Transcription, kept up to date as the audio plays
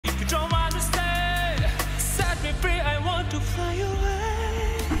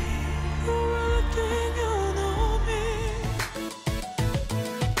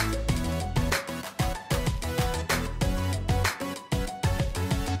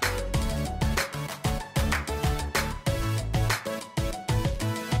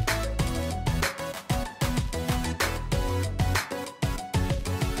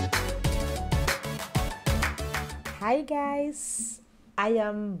Hi guys, I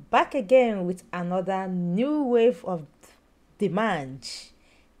am back again with another new wave of demand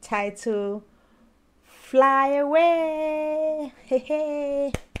titled Fly Away. Hey,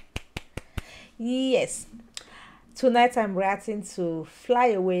 hey. Yes, tonight I'm reacting to Fly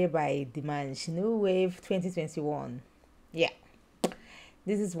Away by Dimash New Wave 2021. Yeah,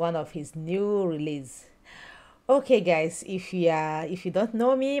 this is one of his new release. Okay guys, if you don't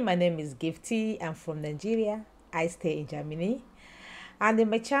know me, my name is Gifty. I'm from Nigeria. I stay in Germany. And in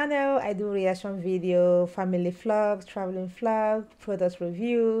my channel, I do reaction video, family vlog, traveling vlog, product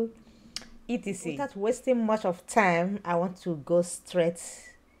review, etc. Without wasting much of time, I want to go straight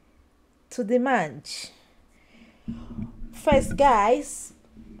to the match. First, guys,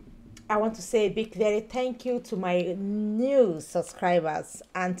 I want to say a big very thank you to my new subscribers,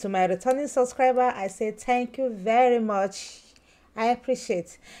 and to my returning subscriber, I say thank you very much. I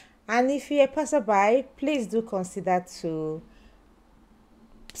appreciate. And if you're a passerby, please do consider to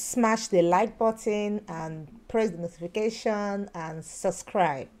smash the like button and press the notification and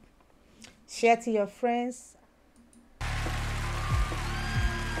subscribe. Share to your friends.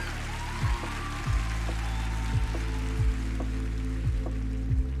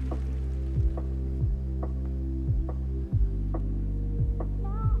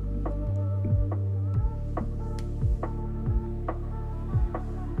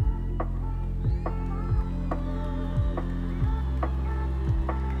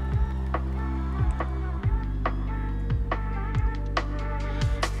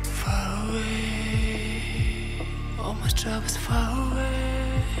 Troubles far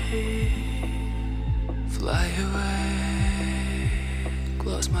away, fly away,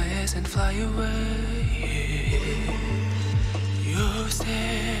 close my eyes and fly away. You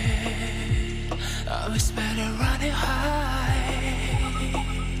say I was better running high.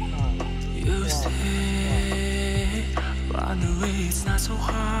 You say run away, it's not so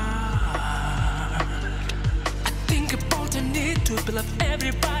hard. I think about the need to be loved.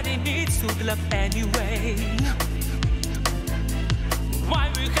 Everybody needs to be loved anyway. Why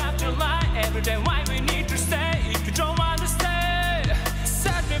we have to lie every day? Why we need to stay? If you don't want to stay,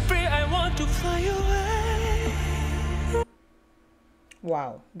 set me free. I want to fly away.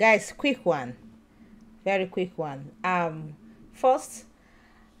 Wow, guys, quick one, very quick one. First,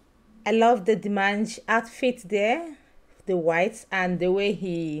 I love the Dimash outfit there, the white, and the way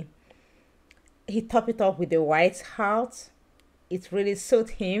he top it up with the white heart. It really suit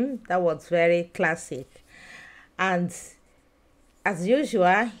him. That was very classic. And as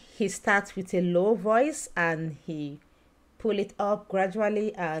usual, he starts with a low voice and he pull it up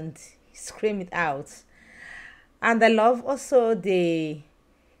gradually and scream it out. And I love also there's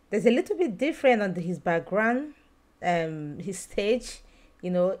a little bit different on his background, his stage. You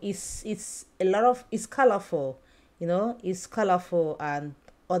know, it's a lot of, it's colorful. You know, it's colorful and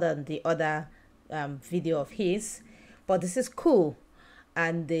other than the other video of his, but this is cool.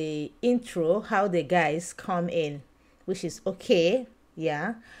 And the intro, how the guys come in, which is okay.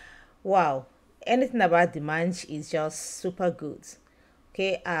 Yeah, wow, anything about Dimash is just super good.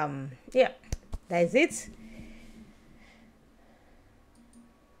 Okay, yeah, that's it.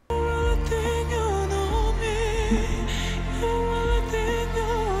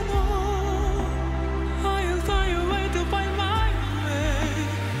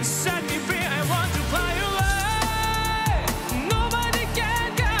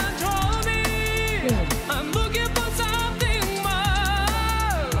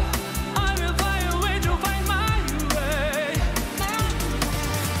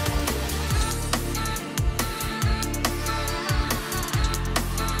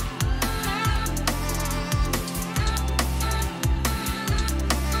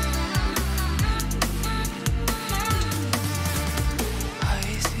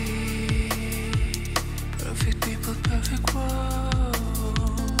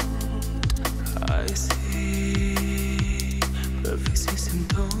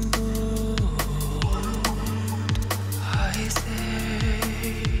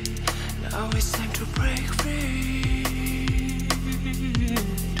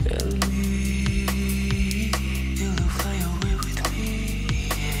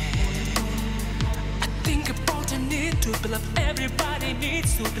 Everybody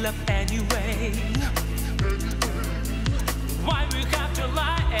needs to be loved anyway. Why we have to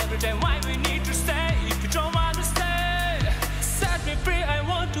lie every day? Why we need to stay? If you don't want to stay, set me free. I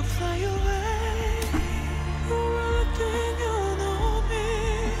want to fly away.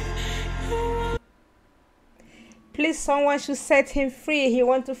 Please, someone should set him free. He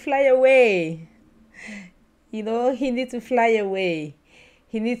want to fly away. You know, he need to fly away.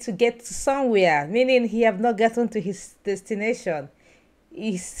 he needs to get to somewhere, meaning he have not gotten to his destination.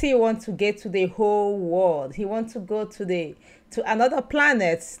 He still wants to get to the whole world. He wants to go to another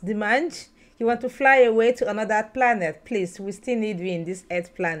planet. Dimanche, you want to fly away to another planet. Please, we still need you in this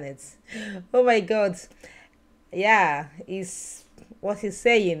Earth planet. Oh my God. Yeah, is what he's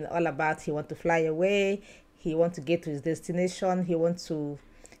saying all about. He want to fly away. He want to get to his destination. He want to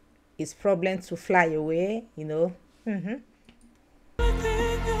his problem to fly away, you know.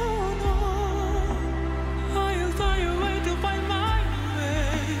 Everything you know, I'll fly away to find my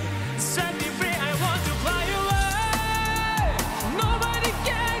way. Set me free, I want to fly away. Nobody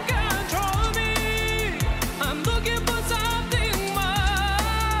can control me. I'm looking for something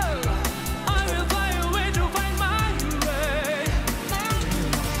more. I will fly away to find my way.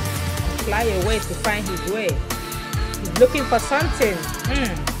 Fly away to find his way. He's looking for something.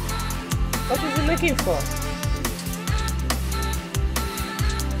 What is he looking for?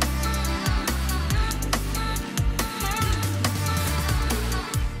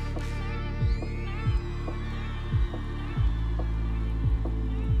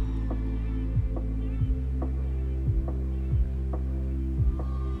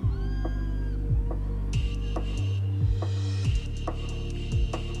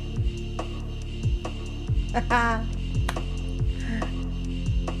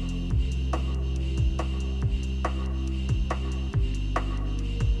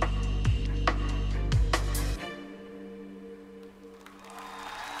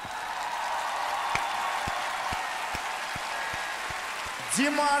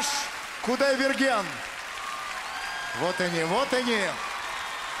 Димаш Кудайберген. Вот они,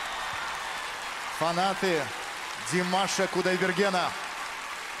 фанаты Димаша Кудайбергена.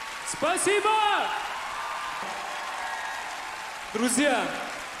 Спасибо! Друзья,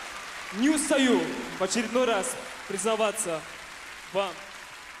 не устаю в очередной раз признаваться вам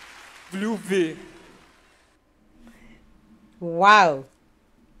в любви. Wow.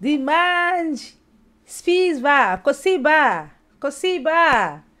 Dimanche. Spizba.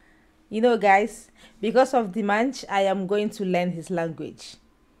 Kosiba. You know, guys, because of Dimanche, I am going to learn his language.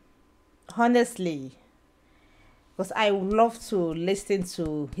 Honestly. Because I would love to listen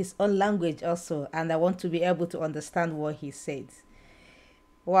to his own language also, and I want to be able to understand what he said.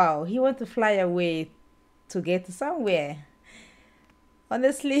 Wow, he want to fly away to get somewhere.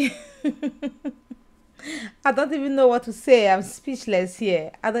 Honestly, I don't even know what to say. I'm speechless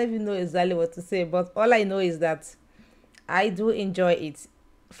here. I don't even know exactly what to say, but all I know is that I do enjoy it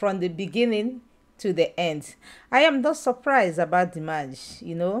from the beginning to the end. I am not surprised about Dimanche,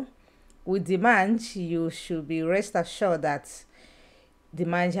 you know. With Dimanche, you should be rest assured that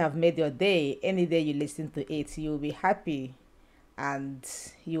Dimanche have made your day. Any day you listen to it, you'll be happy, and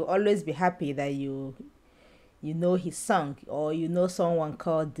you'll always be happy that you know his song, or you know someone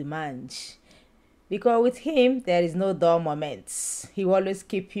called Dimanche. Because with him, there is no dull moments. He will always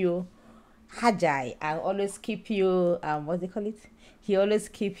keep you agile and always keep you, what do they call it? He always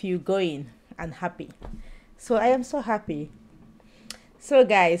keep you going and happy. So I am so happy. So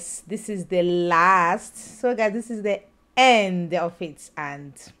guys, this is the end of it,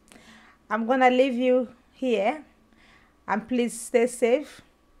 and I'm gonna leave you here, and please stay safe,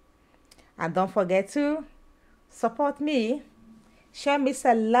 and don't forget to support me, show me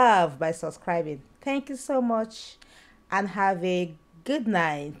some love by subscribing. Thank you so much, and have a good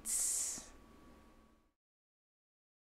night.